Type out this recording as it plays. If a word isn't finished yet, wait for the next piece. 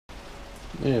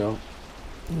You know,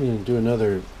 I'm going to do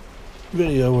another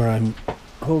video where I'm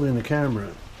holding the camera.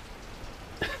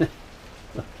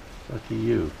 Lucky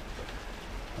you.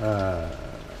 I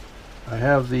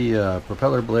have the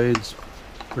propeller blades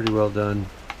pretty well done,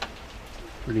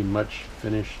 pretty much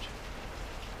finished.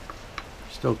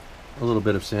 Still a little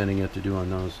bit of sanding yet to do on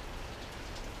those.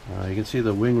 You can see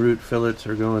the wing root fillets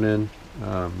are going in.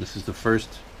 This is the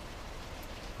first,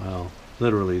 well,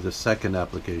 literally the second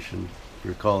application. If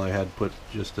you recall, I had put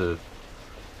just a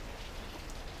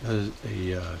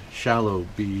shallow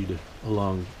bead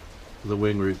along the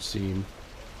wing root seam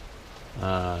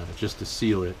just to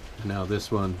seal it. And now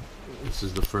this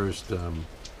is the first of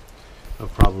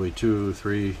probably 2,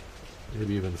 3,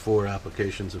 maybe even 4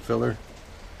 applications of filler.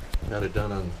 Got it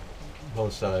done on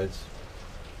both sides.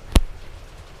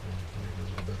 Maybe a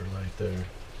little better light there.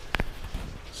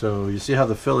 So you see how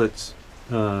the fillets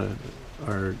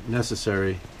are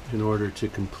necessary in order to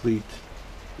complete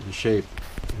the shape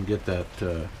and get that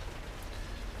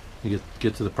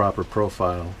get to the proper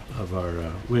profile of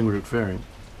our wing root fairing.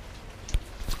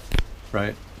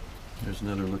 Right. There's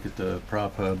another look at the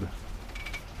prop hub,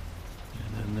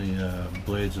 and then the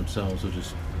blades themselves will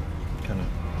just kind of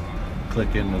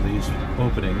click into these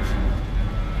openings.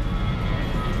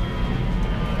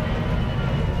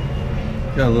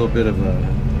 Got a little bit of a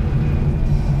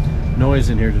noise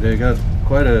in here today. Got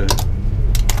quite a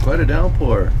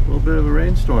downpour, a little bit of a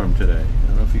rainstorm today. I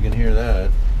don't know if you can hear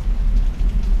that.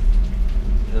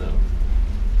 You know,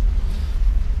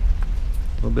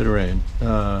 a little bit of rain.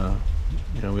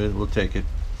 You know, we'll take it.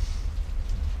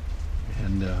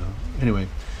 And anyway,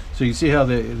 so you see how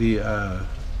the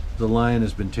line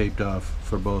has been taped off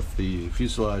for both the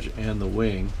fuselage and the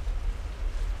wing,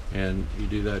 and you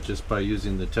do that just by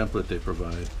using the template they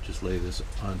provide. Just lay this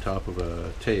on top of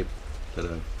a tape that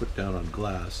I've put down on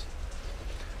glass.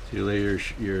 So you lay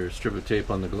your strip of tape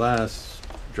on the glass,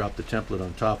 drop the template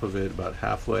on top of it about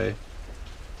halfway,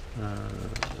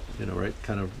 you know, right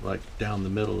kind of like down the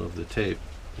middle of the tape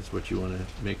is what you want to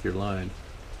make your line.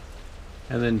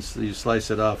 And then you slice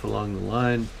it off along the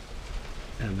line,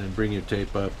 and then bring your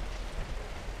tape up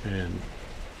and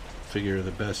figure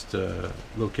the best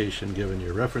location given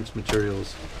your reference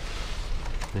materials.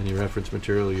 Any reference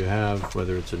material you have,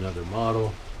 whether it's another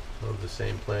model of the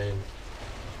same plane,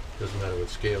 doesn't matter what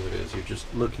scale it is, you're just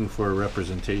looking for a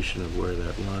representation of where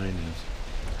that line is.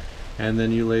 And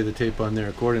then you lay the tape on there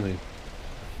accordingly.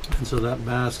 And so that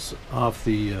masks off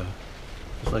the,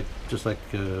 just like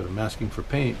masking for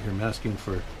paint, you're masking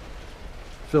for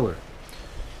filler.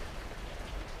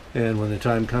 And when the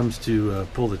time comes to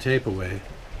pull the tape away,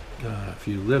 if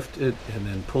you lift it and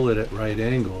then pull it at right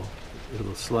angle,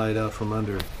 it'll slide out from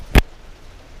under.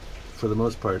 For the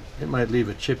most part, it might leave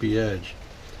a chippy edge,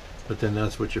 but then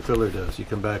that's what your filler does. You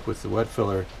come back with the wet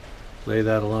filler, lay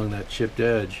that along that chipped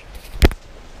edge,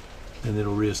 and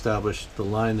it'll reestablish the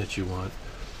line that you want.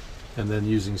 And then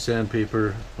using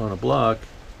sandpaper on a block,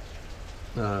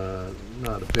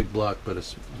 not a big block, but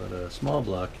a small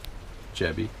block,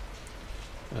 Chebby,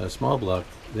 a small block,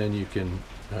 then you can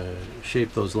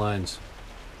shape those lines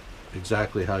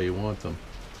exactly how you want them.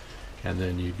 And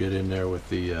then you get in there with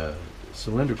the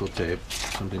cylindrical tape,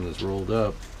 something that's rolled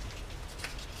up,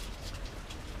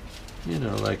 you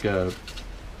know, like a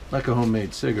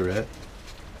homemade cigarette,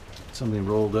 something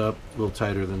rolled up a little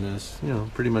tighter than this, you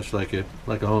know, pretty much like a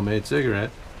homemade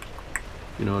cigarette,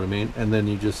 you know what I mean. And then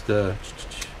you just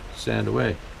sand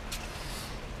away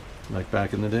like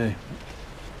back in the day.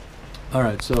 All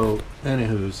right, so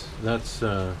anywho's, that's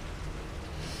where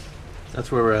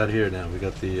we're at here now. We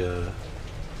got the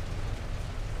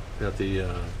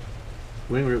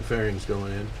wing root fairings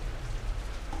going in,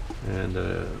 and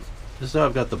this is how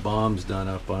I've got the bombs done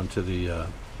up onto the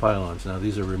pylons. Now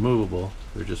these are removable;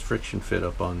 they're just friction fit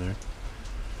up on there,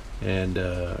 and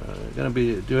going to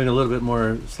be doing a little bit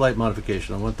more slight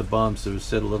modification. I want the bombs to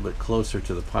sit a little bit closer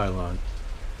to the pylon,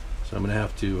 so I'm going to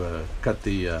have to cut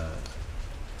the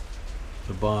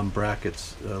bomb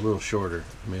brackets a little shorter.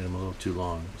 I made them a little too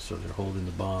long, so they're holding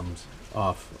the bombs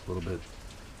off a little bit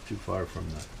too far from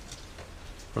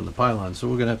the pylon. So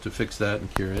we're gonna have to fix that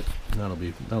and cure it, and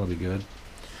that'll be good.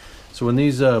 So when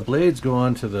these blades go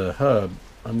onto the hub,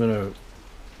 I'm gonna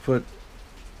put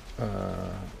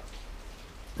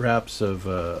wraps of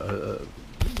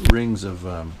rings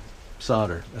of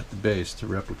solder at the base to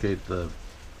replicate the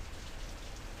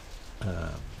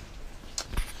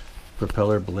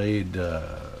propeller blade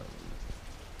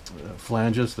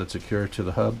flanges that secure to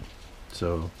the hub.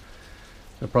 So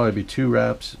there'll probably be 2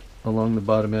 wraps along the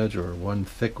bottom edge, or 1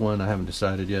 thick one. I haven't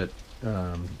decided yet.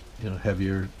 You know,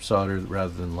 heavier solder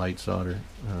rather than light solder.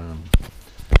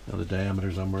 Now the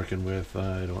diameters I'm working with,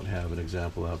 I don't have an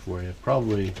example out for you.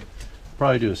 Probably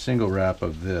do a single wrap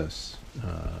of this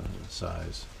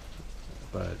size,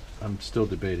 but I'm still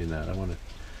debating that. I want to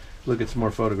look at some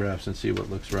more photographs and see what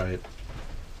looks right.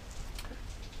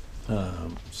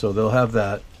 So they'll have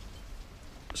that.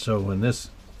 So when this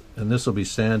will be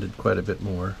sanded quite a bit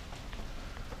more,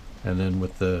 and then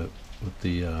with the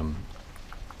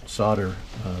solder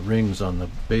rings on the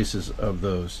bases of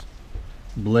those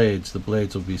blades, the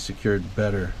blades will be secured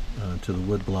better to the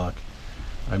wood block.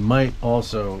 I might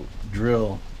also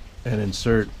drill and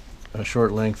insert a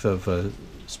short length of a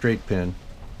straight pin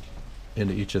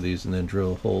into each of these, and then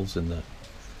drill holes in the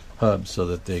hubs so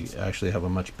that they actually have a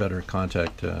much better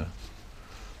contact.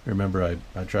 Remember,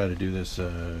 I try to do these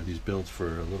builds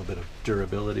for a little bit of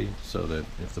durability, so that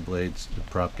if the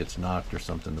prop gets knocked or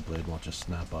something, the blade won't just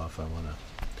snap off. I want to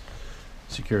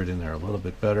secure it in there a little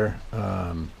bit better.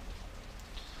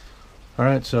 All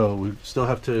right, so we still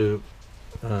have to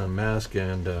mask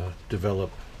and develop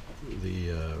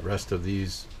the rest of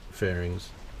these fairings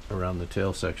around the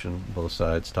tail section, both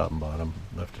sides, top and bottom,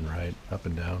 left and right, up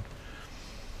and down.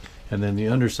 And then the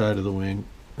underside of the wing,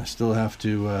 I still have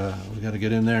to, we got to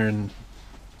get in there, and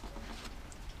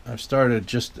I've started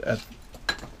just at,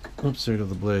 oops, there go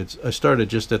the blades. I started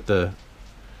just at the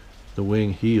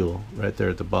wing heel, right there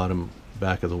at the bottom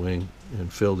back of the wing,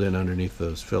 and filled in underneath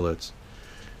those fillets.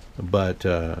 But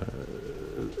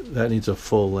that needs a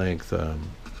full length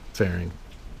fairing,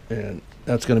 and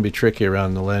that's going to be tricky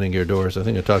around the landing gear doors. I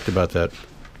think I talked about that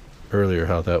earlier,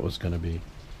 how that was going to be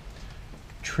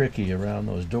tricky around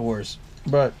those doors.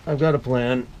 But I've got a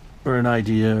plan or an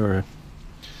idea, or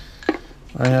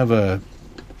I have a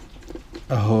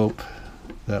hope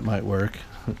that might work.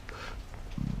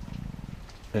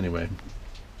 Anyway,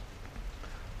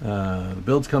 the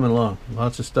build's coming along.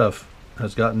 Lots of stuff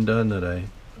has gotten done that I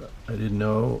didn't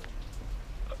know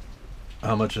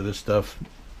how much of this stuff,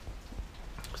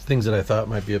 things that I thought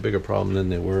might be a bigger problem than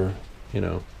they were, you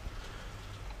know,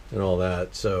 and all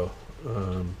that. So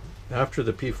after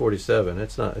the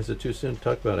P-47, is it too soon to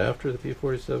talk about after the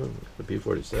P-47? The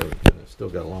P-47 still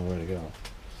got a long way to go.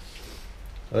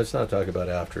 Let's not talk about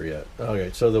after yet.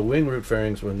 Okay, so the wing root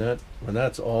fairings, when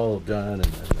that's all done, and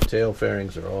the tail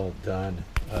fairings are all done,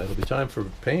 it'll be time for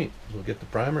paint. We'll get the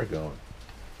primer going.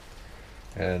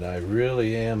 And I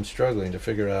really am struggling to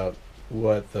figure out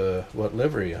what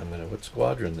livery what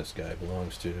squadron this guy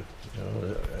belongs to. You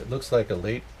know, it looks like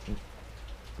a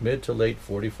mid to late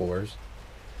 44s,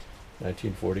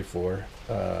 1944.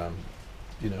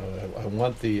 You know, I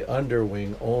want the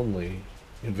underwing only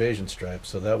invasion stripes,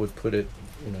 so that would put it,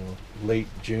 you know, late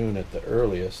June at the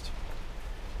earliest,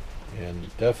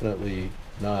 and definitely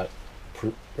not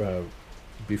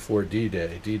before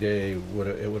D-Day. D-Day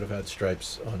would have had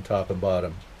stripes on top and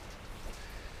bottom.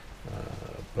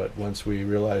 But once we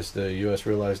realized, the U.S.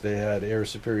 realized they had air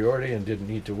superiority and didn't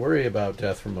need to worry about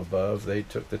death from above, they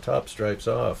took the top stripes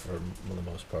off for the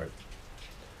most part,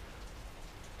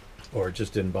 or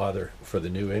just didn't bother for the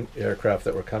new aircraft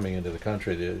that were coming into the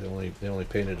country. They only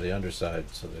painted the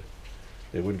underside so that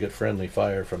they wouldn't get friendly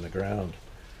fire from the ground.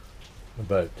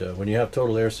 But when you have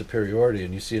total air superiority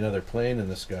and you see another plane in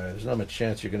the sky, there's not much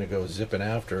chance you're going to go zipping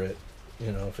after it.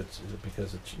 You know,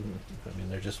 because I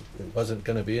mean, it wasn't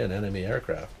going to be an enemy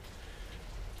aircraft,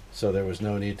 so there was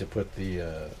no need to put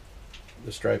the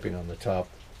striping on the top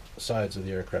sides of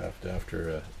the aircraft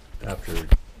after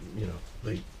you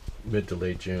know, mid to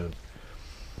late June.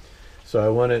 So I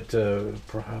want it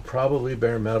probably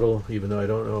bare metal, even though I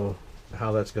don't know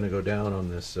how that's going to go down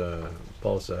on this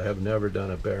Pulsa. I have never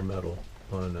done a bare metal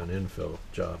on an infill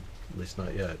job, at least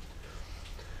not yet.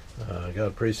 I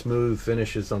got pretty smooth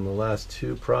finishes on the last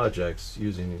two projects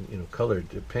using, you know, colored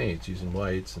paints, using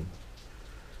whites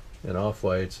and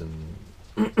off-whites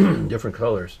and different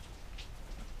colors.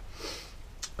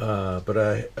 But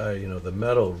I you know, the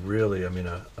metal really, I mean,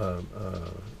 a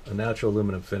natural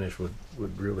aluminum finish would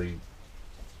really,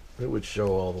 it would show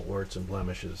all the warts and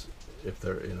blemishes. If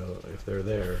they're, you know, if they're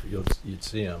there, you'd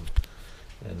see them,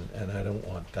 and I don't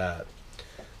want that.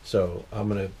 So I'm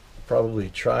gonna probably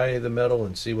try the metal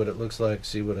and see what it looks like,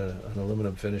 see what an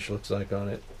aluminum finish looks like on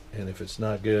it, and if it's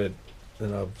not good,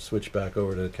 then I'll switch back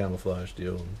over to the camouflage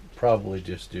deal and probably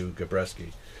just do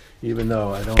Gabreski, even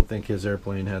though I don't think his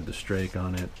airplane had the strake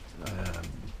on it.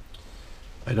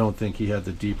 I don't think he had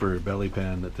the deeper belly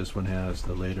pan that this one has,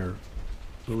 the later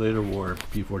war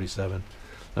P-47.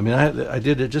 I mean, I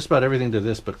did just about everything to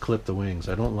this but clip the wings.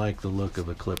 I don't like the look of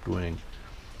a clipped wing.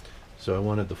 So I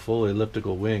wanted the full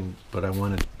elliptical wing, but I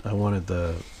wanted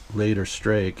the later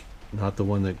strake, not the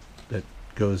one that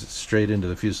goes straight into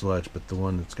the fuselage, but the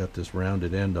one that's got this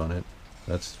rounded end on it,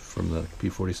 That's from the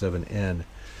P-47N.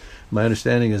 My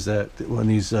understanding is that when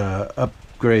these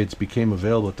upgrades became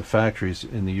available at the factories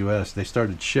in the U.S., they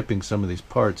started shipping some of these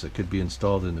parts that could be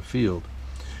installed in the field,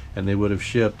 and they would have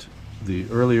shipped the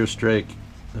earlier strake,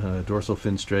 dorsal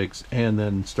fin strakes, and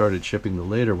then started shipping the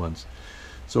later ones.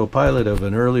 So a pilot of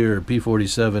an earlier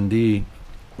P-47D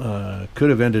could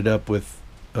have ended up with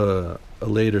a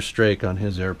later strake on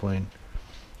his airplane,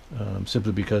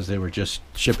 simply because they were just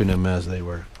shipping them as they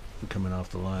were coming off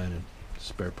the line, and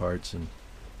spare parts and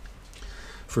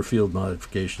for field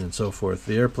modification and so forth.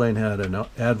 The airplane had an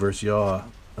adverse yaw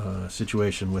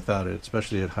situation without it,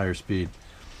 especially at higher speed.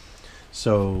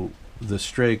 So the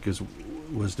strake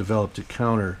was developed to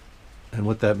counter, and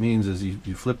what that means is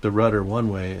you flip the rudder one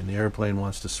way and the airplane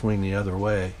wants to swing the other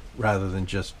way rather than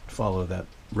just follow that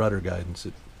rudder guidance.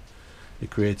 It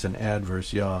creates an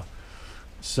adverse yaw.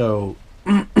 So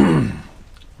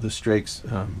the strakes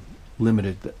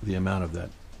limited the amount of that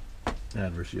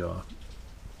adverse yaw.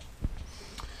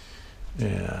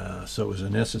 Yeah, so it was a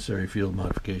necessary field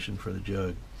modification for the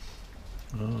Jug.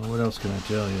 What else can I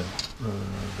tell you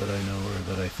that I know,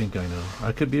 or that I think I know?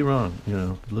 I could be wrong.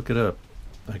 Look it up.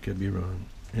 I could be wrong.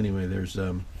 Anyway, there's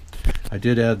I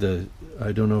did add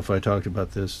I don't know if I talked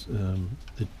about this.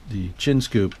 The chin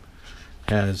scoop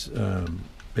has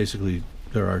basically,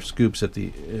 there are scoops at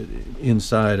the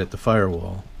inside at the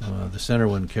firewall. The center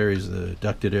one carries the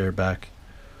ducted air back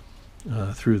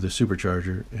through the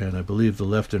supercharger, and I believe the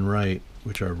left and right,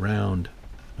 which are round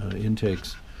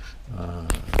intakes,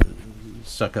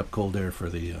 suck up cold air for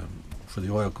the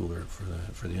oil cooler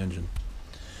for the engine.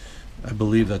 I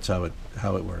believe that's how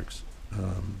it works,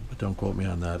 but don't quote me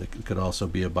on that. It could also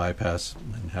be a bypass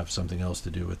and have something else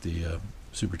to do with the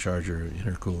supercharger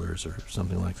intercoolers or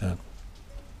something like that.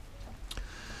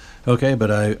 Okay,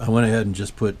 but I went ahead and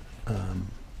just put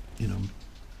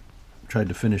tried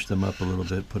to finish them up a little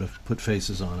bit, put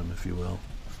faces on them, if you will,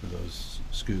 for those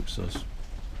scoops, those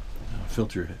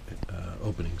filter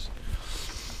openings.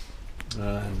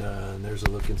 And there's a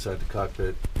look inside the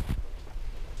cockpit,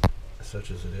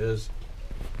 such as it is.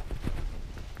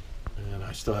 And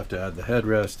I still have to add the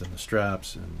headrest and the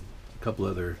straps and a couple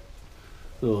other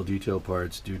little detail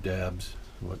parts, doodads,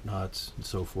 whatnots, and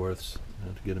so forth,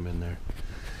 to get them in there.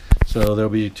 So there'll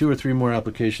be 2 or 3 more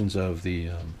applications of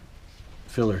the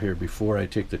filler here before I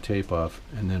take the tape off,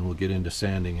 and then we'll get into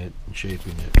sanding it and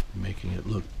shaping it, making it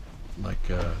look like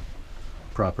a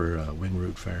proper wing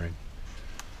root fairing.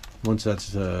 Once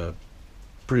that's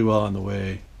pretty well on the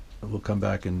way, we'll come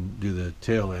back and do the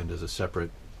tail end as a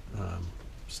separate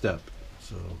step.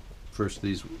 So first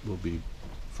these will be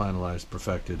finalized,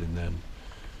 perfected, and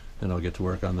then I'll get to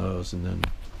work on those, and then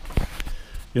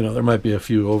there might be a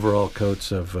few overall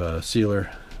coats of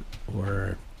sealer,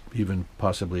 or even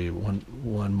possibly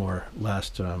one more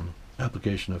last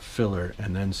application of filler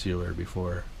and then sealer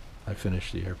before I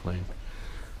finish the airplane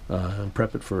and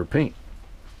prep it for paint.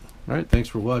 All right, thanks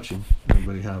for watching.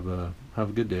 Everybody have a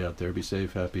good day out there. Be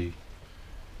safe. Happy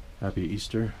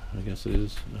Easter, I guess it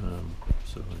is.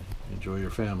 So enjoy your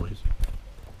families.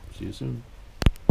 See you soon.